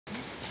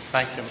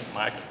Thank you,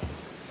 Mike.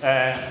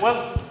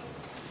 Well,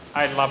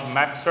 I love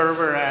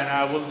MapServer, and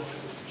I will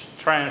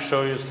try and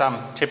show you some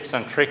tips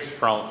and tricks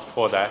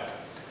for that.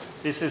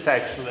 This is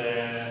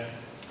actually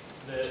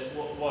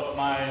what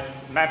my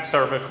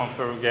MapServer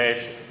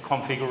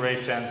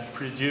configurations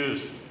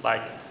produced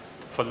like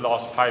for the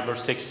last 5 or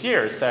 6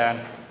 years, and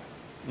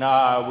now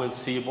I will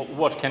see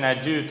what can I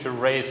do to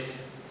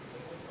raise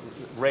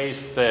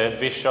the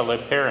visual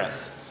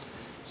appearance.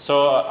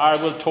 So I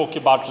will talk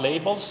about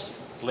labels,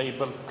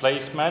 label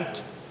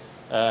placement,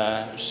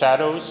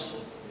 shadows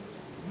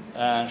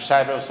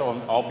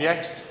on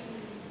objects,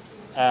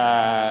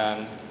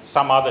 and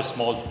some other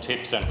small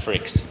tips and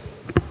tricks.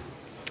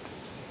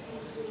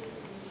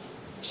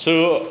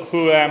 So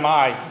who am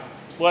I?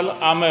 Well,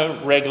 I'm a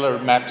regular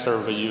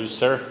MapServer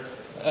user.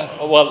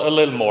 Well, a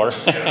little more.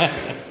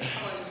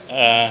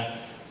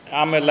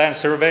 I'm a land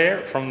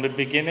surveyor from the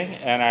beginning,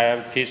 and I have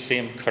a PhD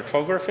in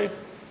cartography.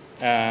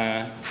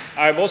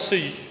 I was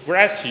a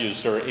GRASS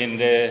user in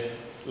the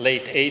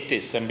late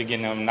 80s and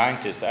beginning of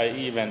 90s. I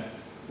even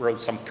wrote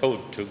some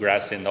code to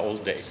GRASS in the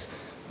old days,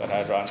 but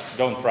I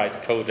don't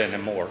write code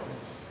anymore.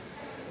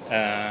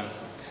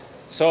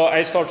 So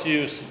I started to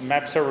use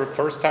MapServer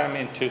first time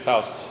in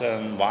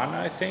 2001,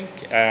 I think,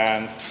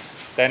 and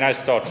then I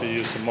started to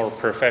use it more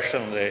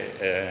professionally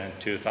in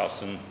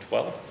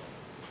 2012.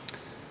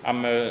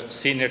 I'm a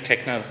senior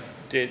technical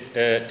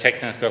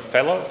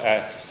fellow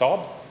at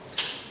Saab,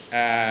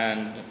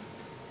 and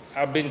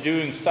I've been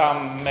doing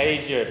some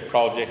major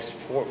projects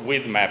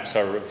with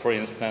MapServer. For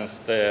instance,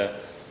 the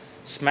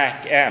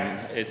SMAC-M,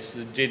 it's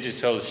the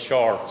digital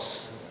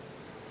charts,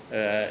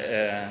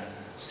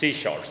 C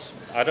charts.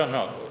 I don't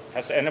know,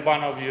 has any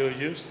one of you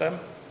used them?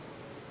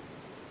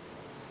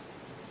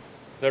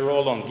 They're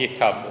all on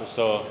GitHub,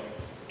 so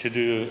to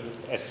do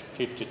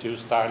S52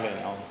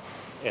 styling on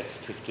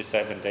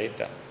S57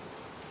 data.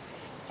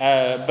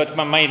 But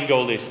my main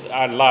goal is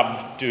I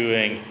love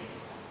doing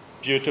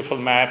beautiful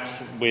maps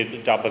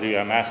with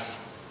WMS.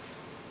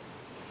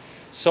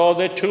 So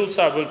the tools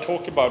I will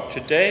talk about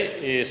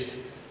today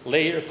is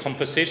layer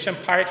composition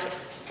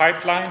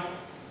pipeline.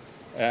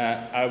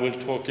 I will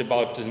talk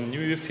about a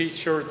new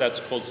feature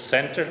that's called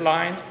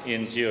centerline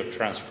in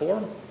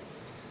GEOMTRANSFORM.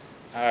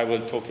 I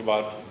will talk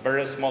about a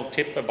very small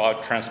tip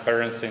about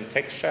transparency in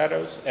text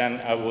shadows,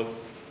 and I will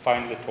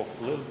finally talk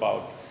a little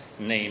about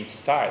name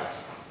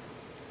styles.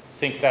 I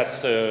think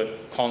that's a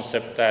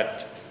concept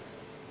that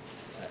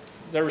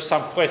there are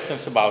some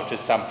questions about it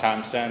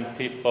sometimes, and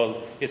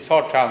it's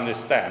hard to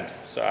understand,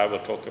 so I will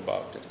talk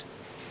about it.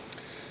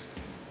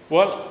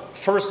 Well,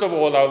 first of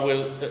all, I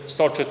will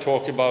start to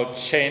talk about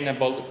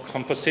chainable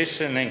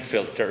compositioning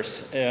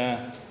filters.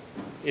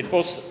 It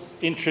was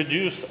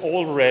introduced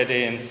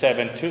already in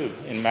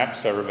 7.2 in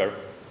MapServer,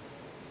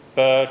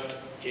 but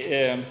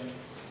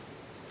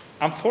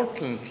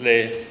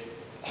unfortunately,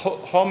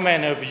 how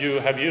many of you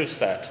have used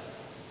that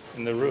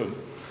in the room?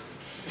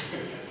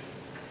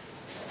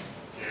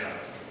 Yeah.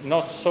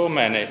 Not so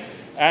many.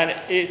 And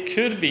it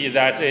could be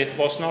that it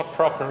was not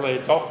properly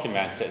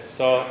documented.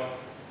 So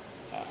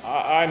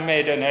I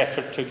made an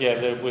effort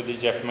together with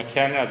Jeff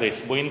McKenna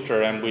this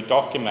winter, and we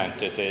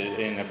documented it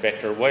in a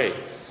better way.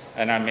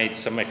 And I made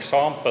some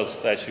examples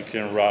that you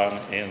can run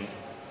in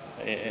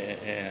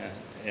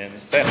a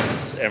set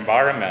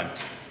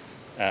environment.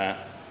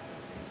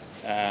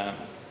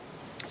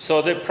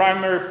 So the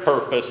primary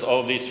purpose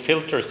of these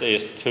filters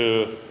is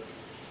to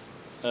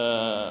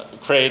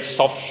create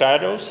soft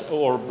shadows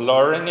or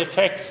blurring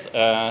effects,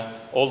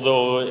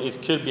 although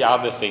it could be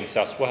other things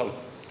as well.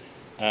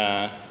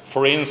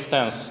 For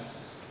instance,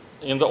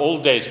 in the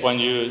old days when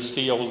you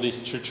see all these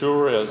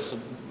tutorials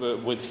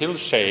with hill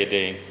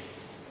shading,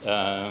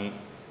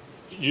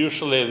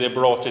 usually they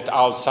brought it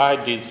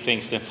outside these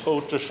things in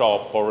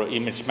Photoshop or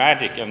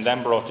ImageMagick and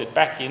then brought it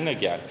back in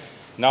again.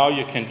 Now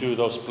you can do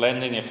those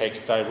blending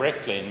effects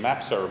directly in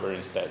MapServer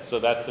instead, so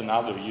that's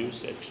another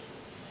usage.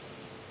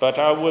 But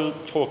I will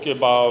talk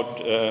about,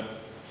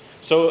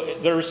 so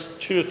there's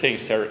two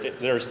things there.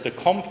 There's the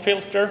comp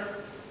filter,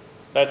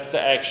 that's the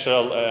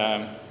actual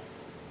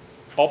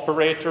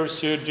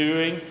operators you're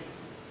doing.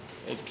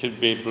 It could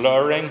be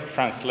blurring,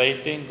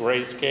 translating,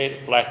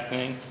 grayscale,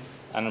 blackening,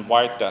 and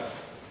whiten.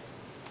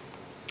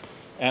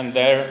 And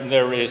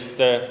there is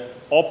the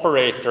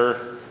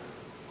operator,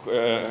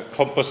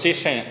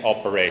 composition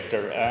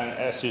operator. And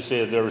as you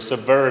see, there is a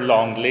very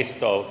long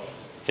list of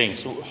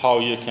things, how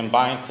you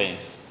combine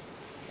things.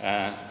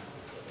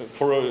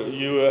 For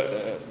you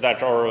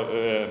that are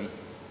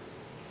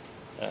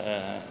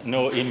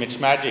know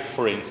ImageMagick,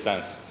 for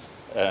instance,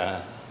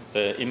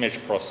 the image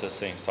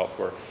processing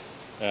software,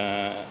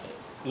 a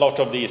lot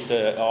of these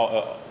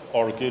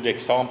are good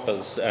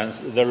examples, and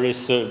there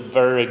is a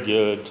very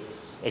good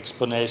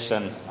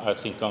explanation, I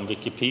think, on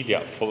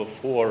Wikipedia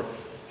for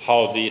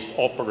how these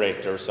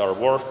operators are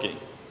working.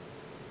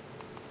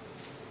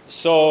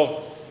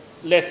 So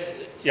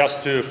let's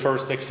just do a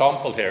first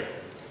example here.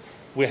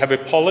 We have a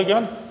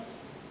polygon,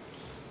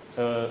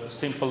 a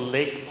simple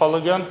lake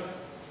polygon.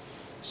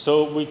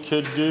 So we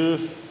could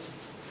do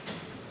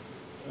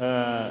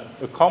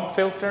a comp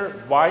filter,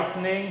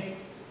 whitening,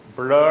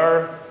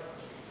 blur,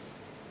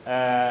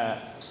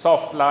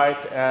 soft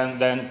light, and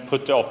then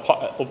put the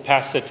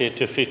opacity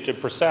to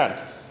 50%.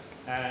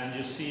 And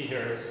you see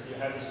here, you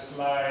have a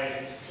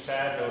slight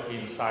shadow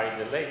inside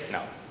the lake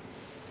now.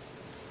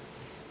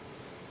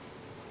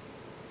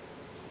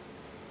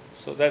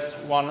 So that's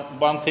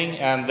one thing,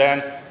 and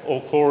then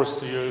of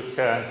course you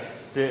can,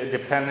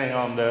 depending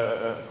on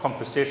the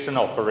composition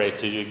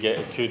operator, you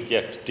could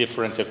get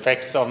different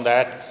effects on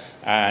that,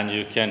 and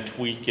you can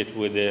tweak it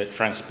with the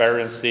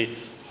transparency,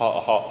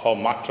 how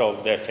much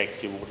of the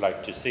effect you would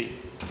like to see.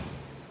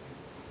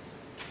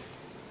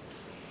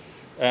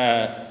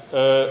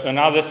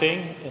 Another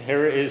thing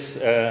here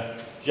is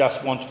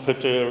just want to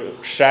put a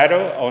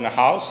shadow on a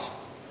house.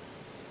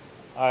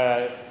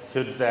 I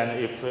could then,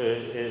 if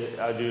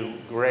I do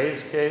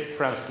grayscale,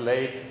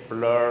 translate,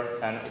 blur,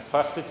 and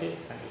opacity.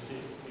 And you see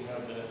we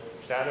have the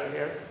shadow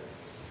here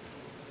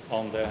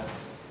on the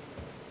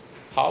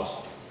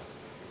house.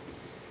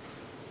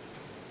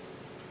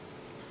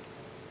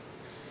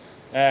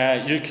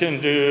 You can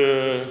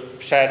do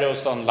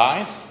shadows on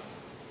lines.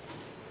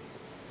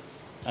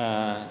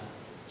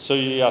 So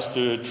you just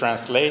do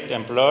translate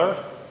and blur.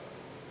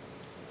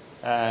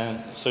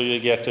 And so you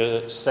get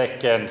a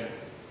second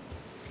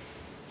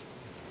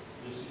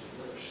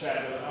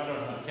shadow. I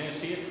don't know. Can you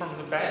see it from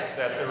the back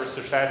that there is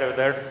a shadow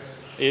there?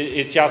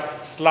 It's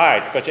just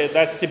slight, but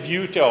that's the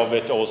beauty of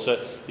it also.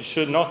 It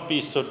should not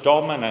be so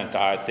dominant,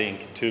 I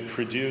think, to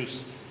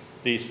produce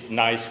these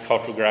nice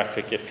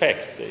cartographic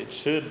effects. It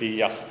should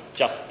be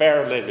just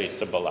barely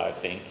visible, I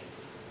think.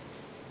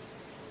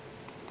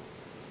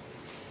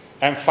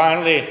 And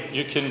finally,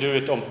 you can do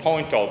it on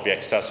point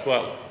objects as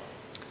well.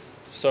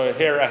 So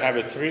here I have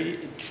a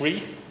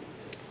tree.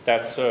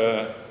 That's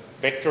a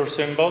vector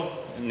symbol,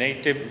 a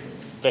native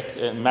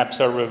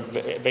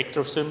MapServer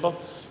vector symbol.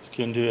 You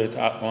can do it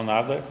on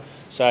other.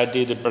 So I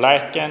did a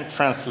blacken,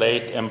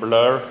 translate, and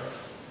blur.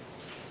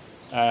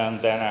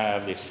 And then I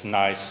have this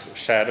nice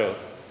shadow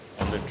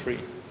on the tree.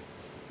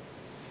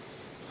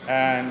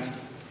 And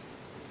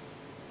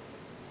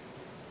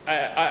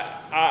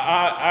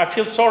I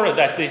feel sorry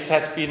that this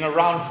has been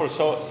around for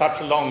such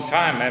a long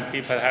time and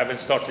people haven't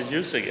started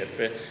using it,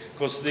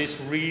 because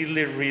this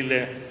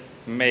really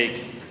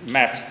make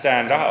maps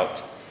stand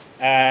out.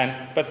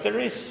 But there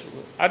is,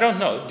 I don't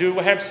know, do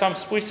we have some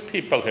Swiss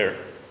people here?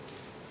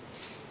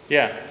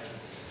 Yeah.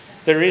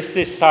 There is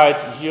this site,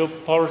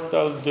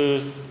 GeoPortal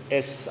du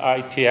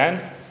SITN.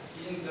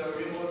 In the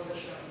remote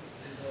session,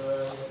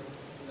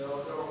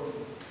 the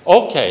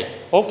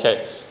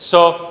Okay.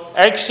 So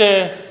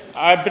actually,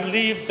 I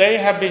believe they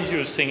have been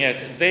using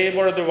it. They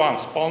were the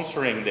ones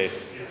sponsoring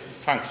this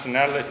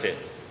functionality,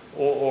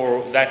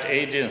 or that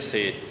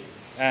agency.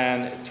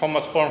 And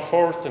Thomas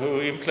Bornfort,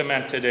 who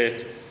implemented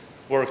it,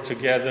 worked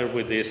together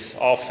with this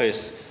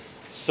office.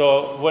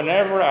 So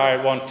whenever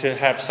I want to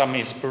have some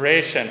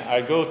inspiration,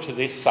 I go to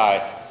this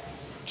site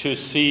to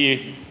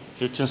see,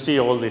 you can see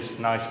all this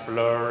nice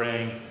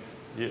blurring,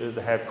 you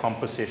have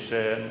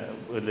composition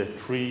with the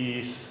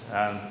trees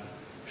and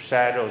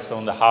shadows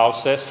on the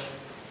houses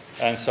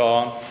and so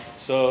on.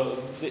 So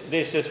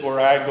this is where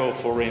I go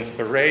for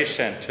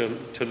inspiration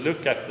to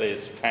look at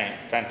this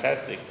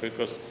fantastic,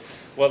 because,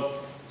 well,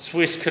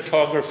 Swiss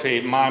cartography,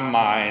 in my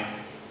mind,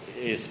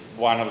 is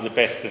one of the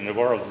best in the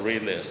world,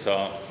 really.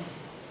 So,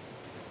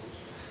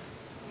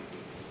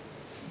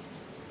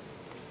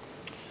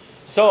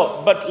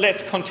 but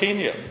let's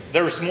continue.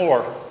 There's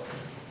more.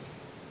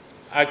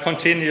 I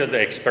continue the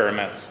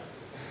experiments.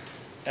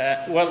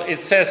 Well, it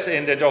says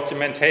in the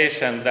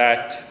documentation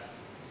that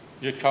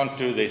you can't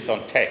do this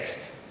on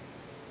text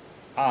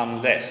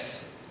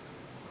unless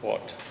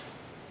what?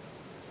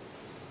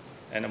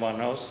 Anyone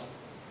knows?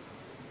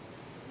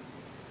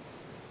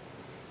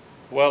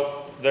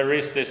 Well, there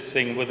is this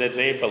thing with the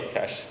label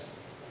cache.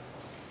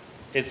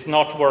 It's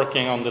not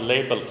working on the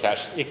label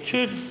cache. It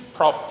could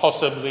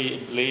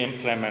possibly be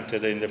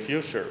implemented in the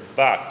future,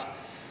 but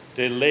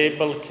the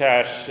label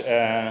cache,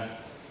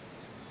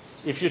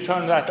 if you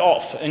turn that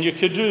off, and you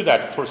could do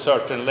that for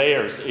certain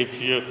layers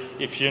if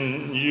you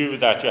knew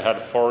that you had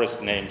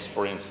forest names,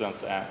 for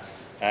instance.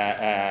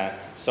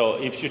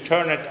 So if you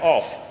turn it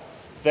off,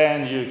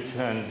 then you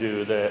can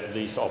do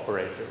these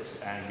operators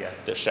and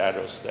get the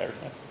shadows there,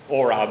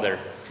 or other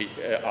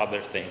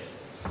things.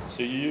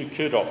 So you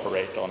could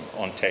operate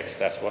on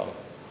text as well,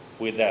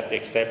 with that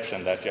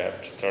exception that you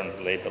have to turn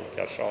the label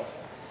cache off.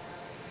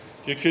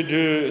 You could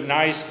do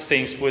nice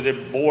things with a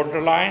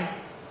borderline.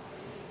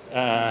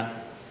 I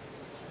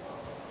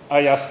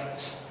just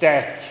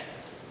stack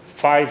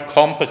 5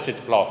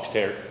 composite blocks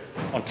here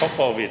on top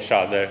of each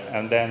other,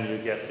 and then you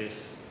get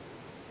this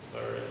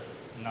very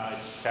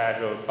nice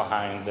shadow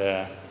behind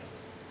the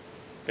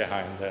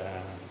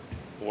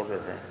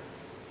border here.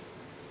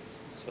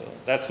 So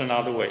that's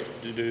another way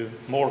to do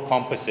more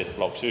composite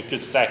blocks. You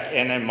could stack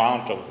any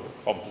amount of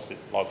composite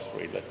blocks,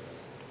 really.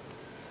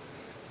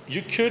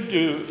 You could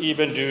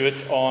even do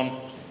it on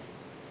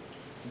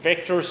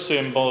vector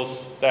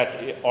symbols that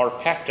are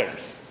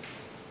patterns.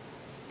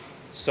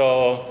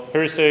 So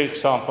here's an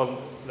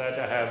example that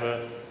I have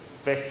a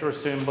vector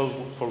symbol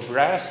for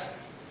grass,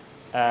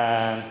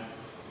 and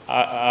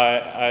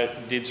I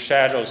did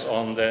shadows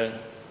on the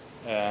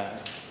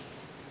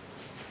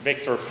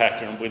vector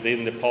pattern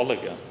within the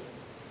polygon.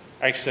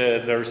 Actually,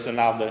 there's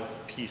another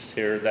piece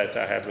here that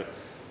I have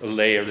a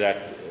layer that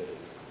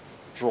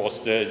draws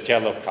the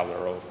yellow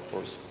color, of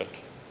course, but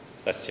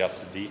that's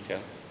just a detail.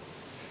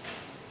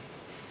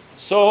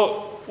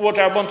 So what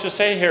I want to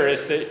say here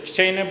is the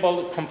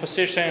chainable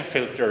composition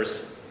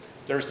filters,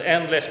 there's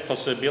endless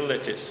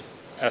possibilities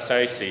as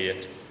I see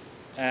it.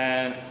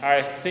 And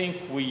I think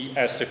we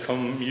as a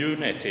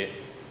community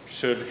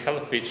should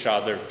help each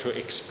other to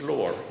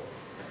explore.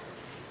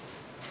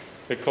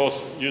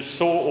 Because you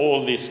saw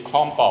all these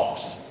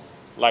compounds,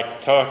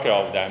 like 30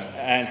 of them,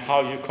 and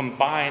how you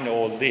combine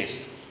all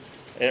this.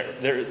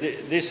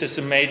 This is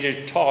a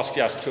major task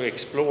just to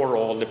explore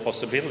all the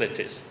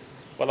possibilities.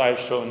 Well, I've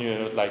shown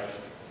you like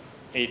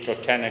 8 or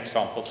 10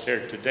 examples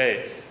here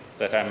today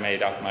that I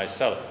made up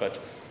myself, but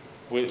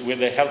with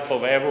the help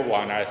of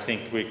everyone, I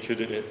think we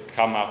could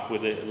come up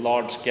with a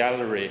large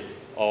gallery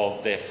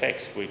of the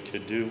effects we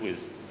could do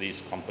with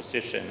these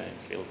composition and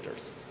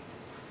filters.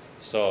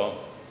 So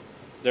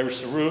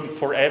there's room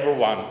for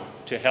everyone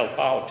to help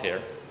out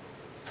here.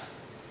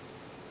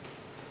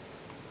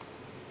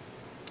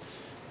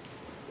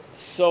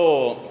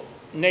 So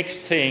next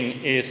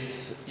thing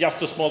is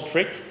just a small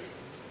trick.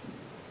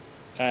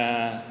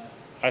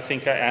 I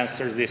think I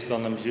answered this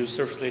on the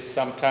users list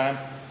sometime.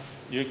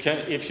 You can,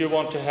 if you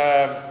want to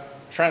have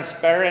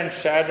transparent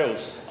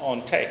shadows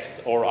on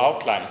text or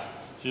outlines,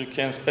 you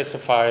can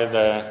specify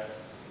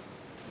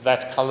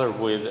that color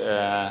with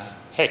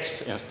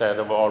hex instead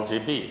of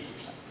RGB.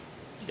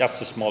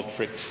 Just a small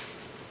trick.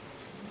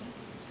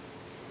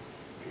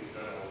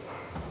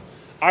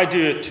 I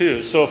do it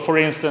too. So for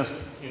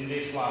instance, in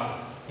this one,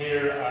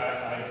 here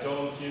I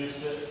don't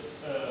use it.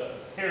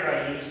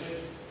 Here I use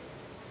it,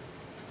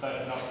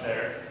 but not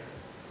there.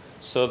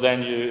 So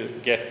then you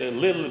get a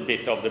little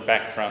bit of the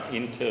background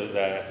into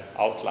the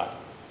outline.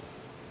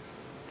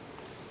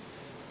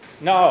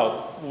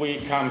 Now we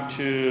come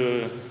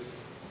to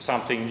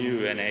something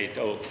new in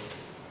 8.0.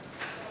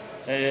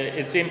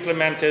 It's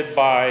implemented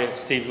by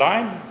Steve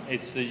Lime.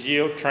 It's the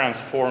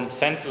GEOMTRANSFORM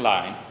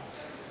centerline.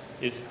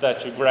 It's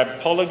that you grab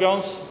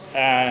polygons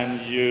and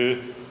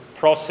you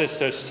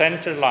process a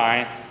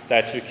centerline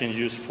that you can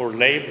use for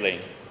labeling.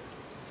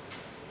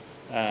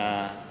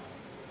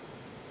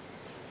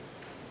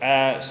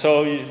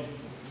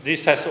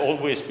 This has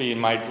always been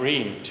my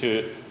dream,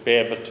 to be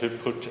able to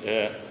put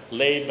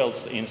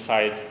labels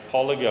inside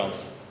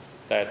polygons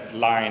that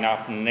line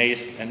up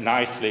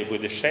nicely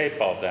with the shape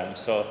of them.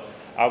 So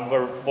I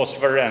was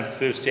very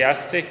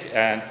enthusiastic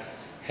and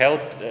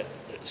helped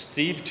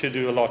Steve to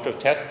do a lot of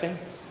testing.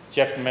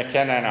 Jeff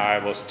McKenna and I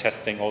was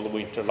testing all the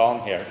winter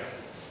long here.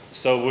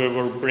 So we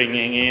were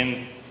bringing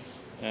in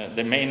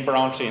the main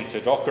branch into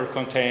Docker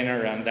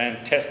container and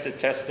then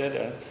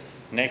tested.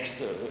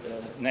 Next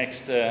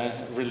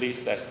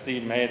release that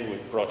Steve made, we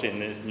brought in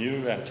this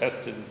new and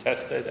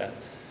tested. And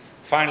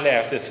finally,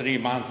 after 3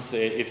 months,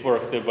 it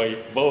worked the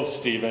way both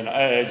Steve and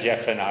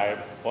Jeff and I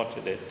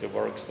wanted it to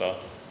work. So.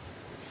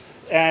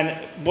 And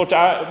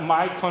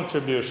my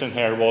contribution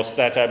here was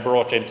that I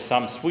brought in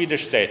some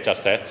Swedish data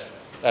sets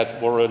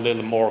that were a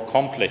little more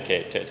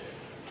complicated.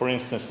 For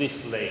instance,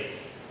 this lake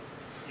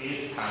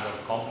is kind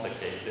of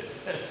complicated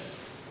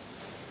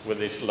with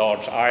this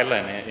large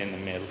island in the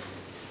middle.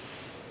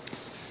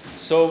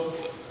 So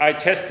I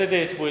tested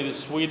it with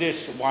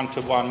Swedish 1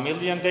 to 1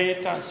 million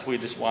data,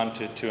 Swedish 1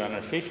 to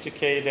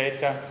 250K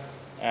data,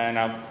 and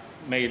I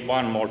made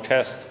one more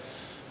test.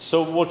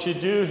 So what you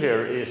do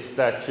here is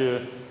that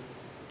you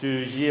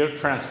do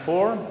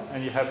GeoTransform,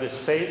 and you have the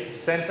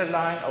center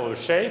line of a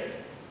shape.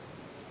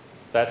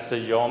 That's the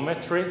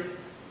geometry.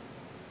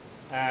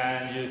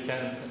 And you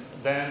can,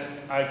 then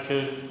I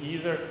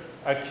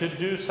could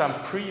do some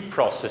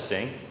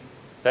pre-processing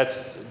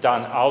that's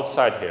done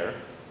outside here.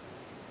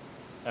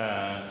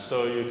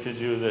 So you could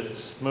do the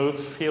smooth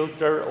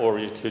filter, or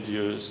you could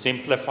use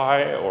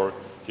simplify, or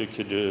you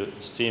could do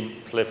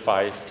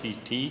simplify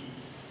TT.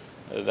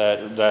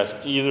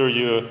 That either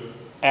you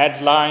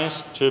add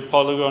lines to a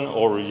polygon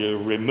or you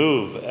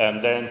remove,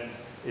 and then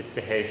it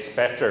behaves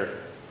better,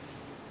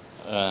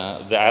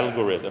 the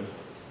algorithm.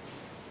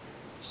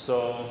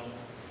 So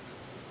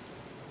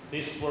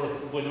this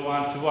worked with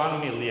 1 to 1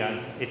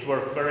 million. It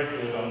worked very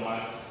good on my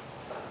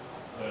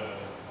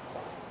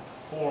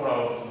 4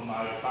 of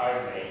my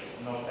 5 days,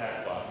 not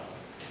that one.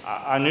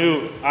 I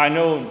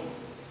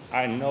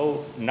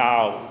know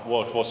now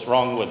what was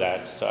wrong with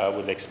that, so I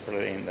will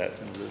explain that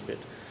in a little bit.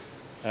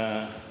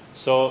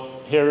 So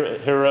here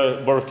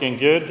are working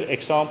good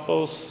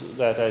examples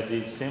that I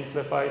did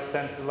simplify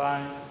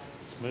centerline,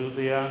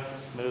 smoothia,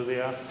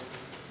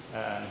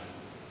 and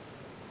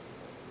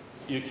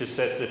you could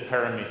set the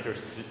parameters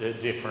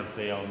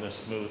differently on the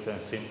smooth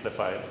and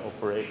simplify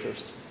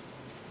operators.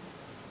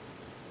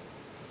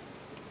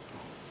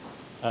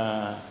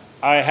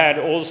 I had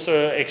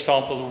also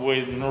examples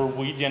with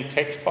Norwegian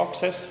text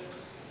boxes.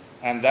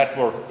 And that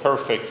worked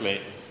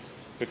perfectly,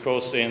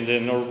 because in the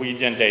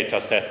Norwegian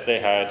data set they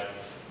had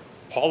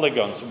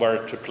polygons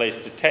where to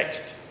place the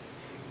text.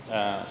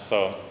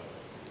 So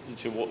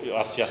it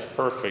was just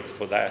perfect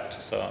for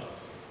that. So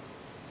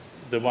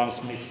the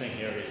ones missing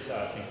here is,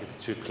 I think it's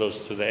too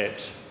close to the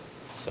edge.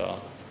 So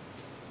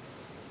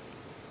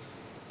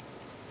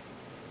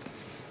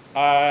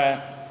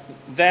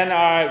then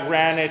I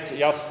ran it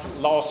just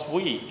last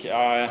week.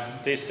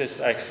 This is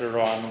actually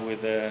run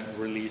with the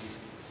release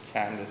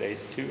candidate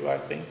 2, I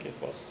think it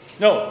was.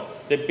 No,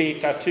 the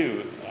beta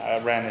 2 I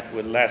ran it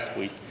with last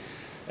week.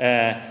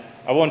 I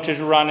wanted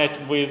to run it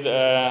with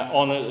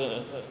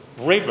on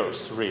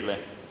rivers, really.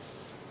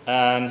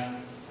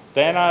 And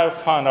then I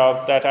found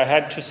out that I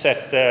had to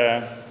set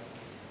the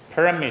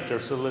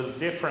parameters a little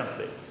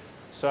differently.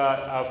 So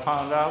I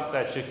found out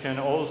that you can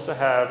also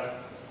have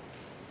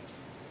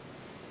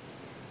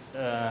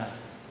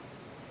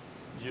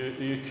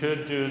you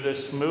could do the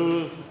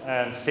smooth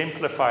and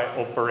simplify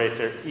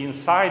operator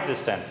inside the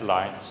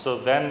centerline. So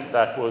then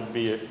that would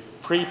be a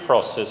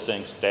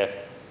pre-processing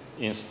step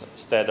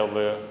instead of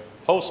a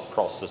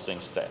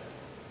post-processing step.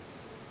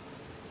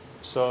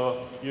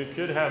 So you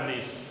could have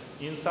this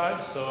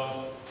inside,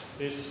 so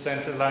this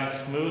centerline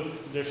smooth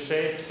the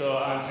shape. So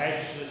I'm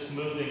actually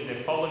smoothing the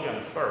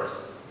polygon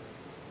first,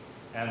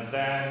 and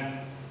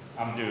then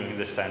I'm doing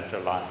the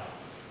centerline.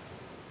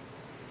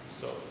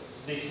 So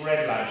this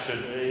red line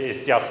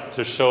is just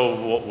to show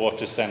what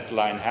the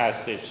centerline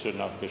has. It should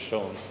not be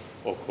shown,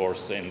 of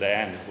course, in the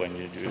end when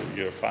you do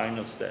your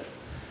final step.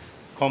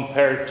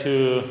 Compared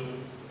to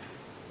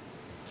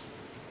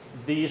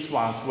these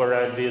ones where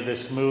I did the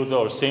smooth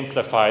or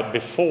simplified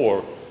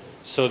before.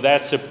 So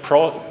that's a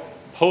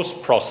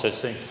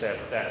post-processing step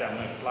that I'm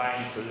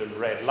applying to the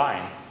red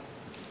line.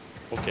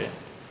 Okay.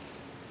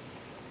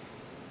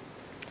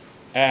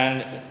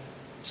 And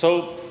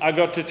so I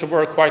got it to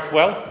work quite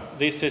well.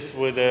 This is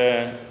with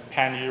a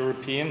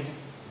pan-European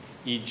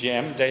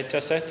EGM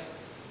dataset.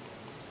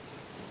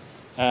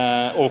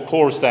 Of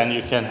course, then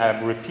you can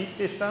have repeat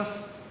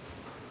distance.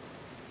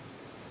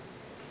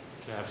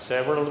 You have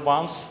several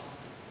ones.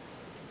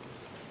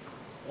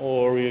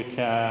 Or you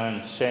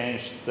can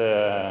change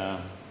the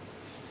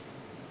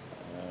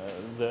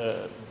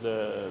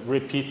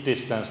repeat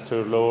distance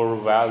to a lower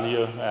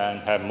value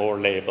and have more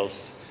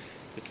labels.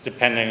 It's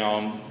depending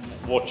on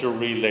what you're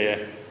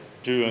really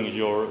doing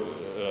your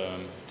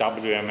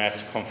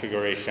WMS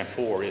configuration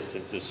for. Is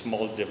it a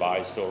small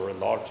device or a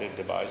larger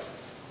device?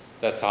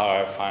 That's how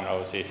I find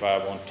out if I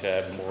want to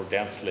have more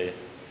dense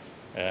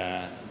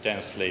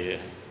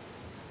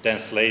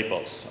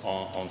labels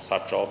on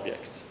such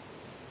objects.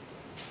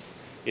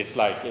 It's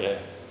like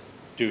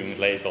doing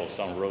labels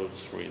on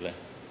roads, really,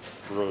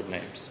 road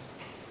names.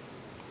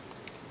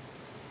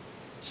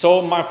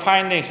 So my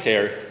findings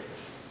here,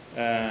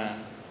 I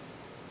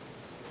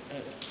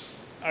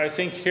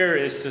think here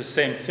is the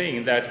same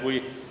thing, that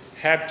we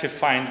have to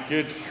find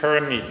good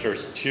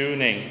parameters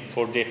tuning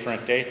for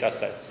different data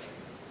sets.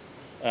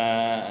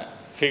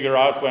 Figure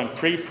out when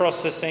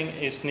pre-processing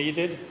is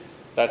needed,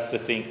 that's the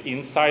thing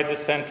inside the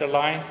center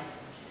line,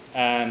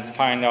 and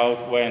find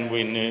out when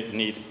we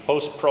need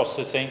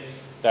post-processing,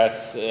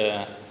 that's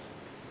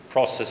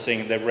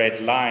processing the red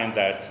line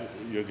that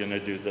you're going to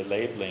do the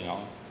labeling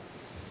on.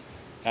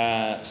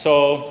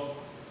 So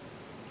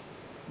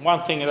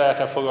one thing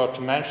that I forgot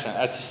to mention,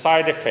 as a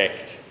side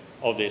effect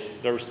of this,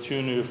 there's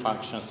two new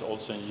functions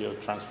also in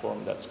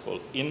GeoTransform that's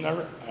called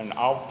inner and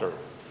outer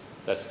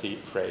that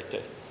Steve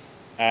created.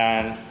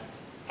 And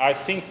I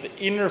think the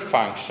inner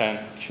function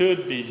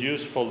could be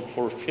useful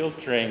for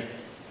filtering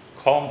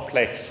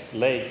complex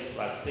lakes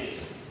like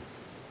this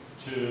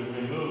to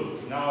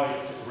remove. Now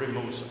it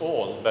removes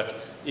all, but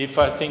if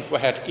I think we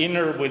had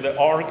inner with the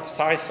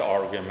size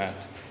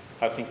argument,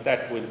 I think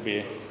that would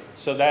be,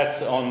 so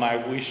that's on my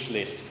wish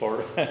list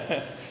for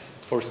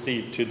for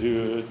Steve to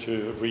do,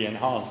 to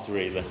re-enhance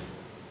really.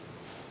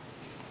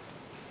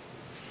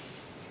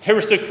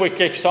 Here's a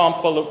quick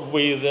example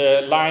with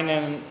line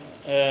and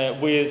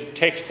with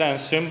text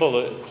and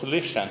symbol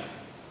collision.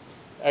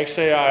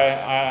 Actually,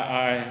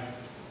 I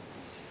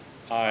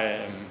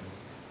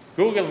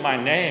Googled my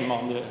name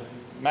on the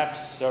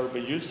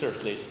MapServer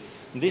users list.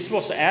 This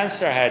was an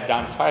answer I had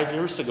done 5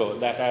 years ago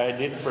that I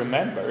didn't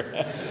remember.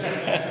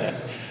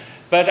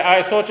 But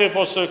I thought it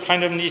was a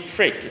kind of neat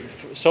trick.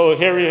 So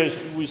here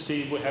we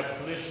see we have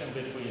collision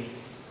between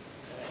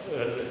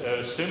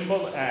a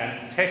symbol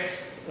and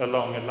text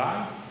along a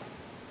line.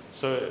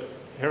 So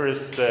here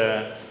is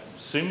the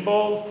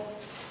symbol,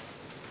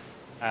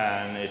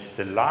 and it's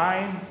the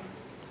line.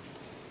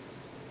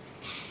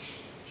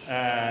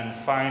 And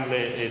finally,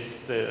 it's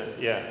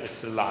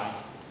the line.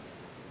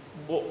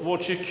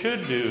 What you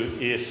could do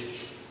is,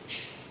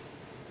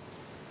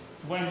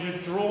 when you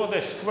draw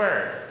the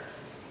square,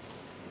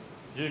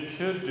 you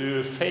could do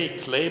a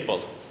fake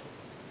label,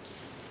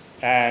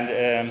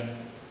 and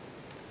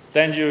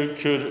then you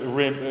could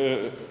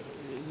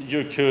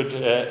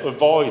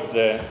avoid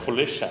the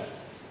collision.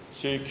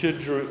 So you could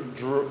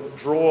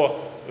draw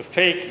a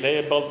fake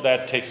label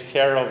that takes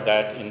care of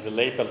that in the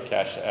label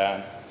cache,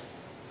 and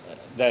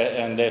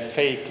and the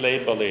fake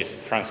label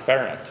is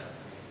transparent.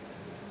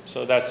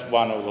 So that's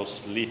one of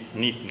those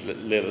neat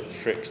little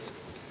tricks.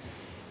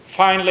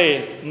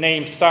 Finally,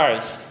 name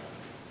styles.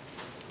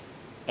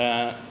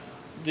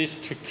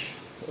 This took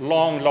a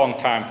long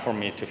time for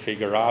me to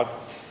figure out.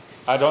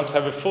 I don't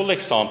have a full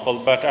example,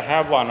 but I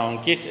have one on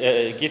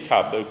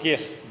GitHub, a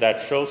GIST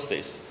that shows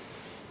this.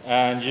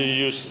 And you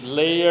use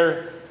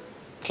layer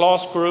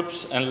class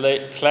groups and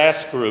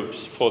class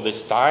groups for the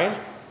style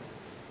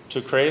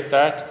to create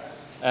that.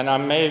 And I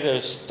made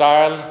a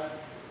style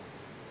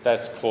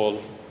that's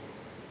called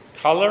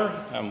color,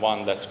 and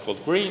one that's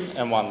called green,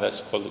 and one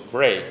that's called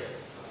gray.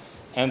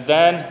 And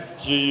then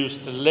you use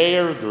the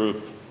layer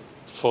group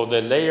for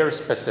the layer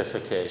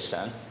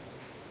specification.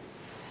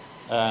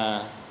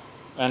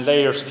 And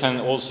layers can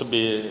also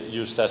be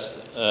used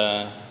as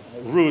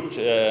root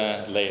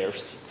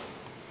layers.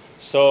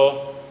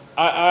 So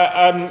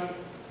I'm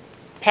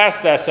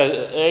passed as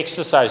an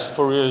exercise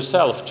for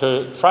yourself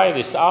to try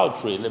this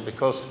out, really,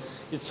 because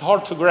it's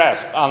hard to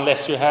grasp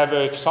unless you have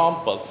an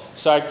example.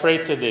 So I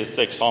created this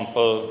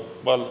example,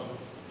 well,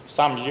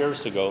 some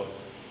years ago.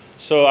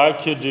 So I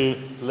could do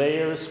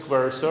layer,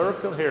 square,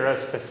 circle. Here I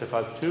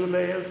specified 2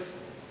 layers,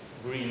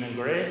 green and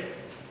gray.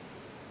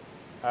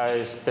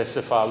 I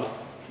specify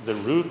the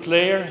root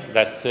layer,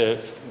 that's the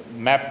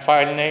map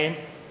file name,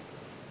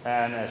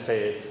 and I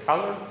say it's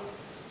color.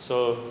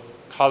 So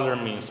color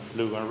means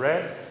blue and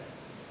red.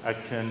 I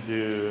can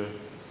do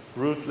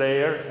root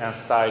layer and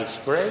styles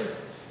gray.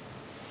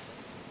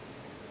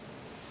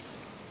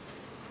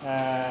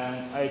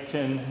 And I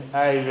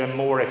have even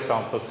more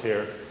examples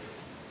here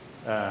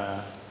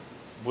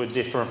with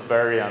different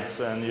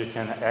variants, and you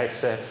can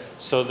access.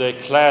 So the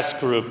class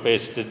group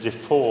is the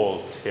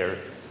default here.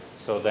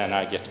 So then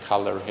I get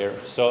color here.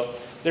 So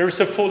there's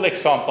a full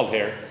example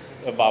here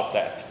about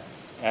that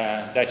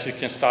that you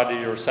can study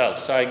yourself.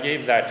 So I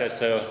gave that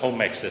as a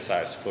home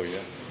exercise for you.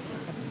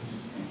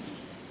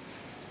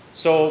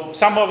 So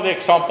some of the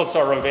examples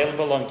are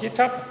available on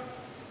GitHub.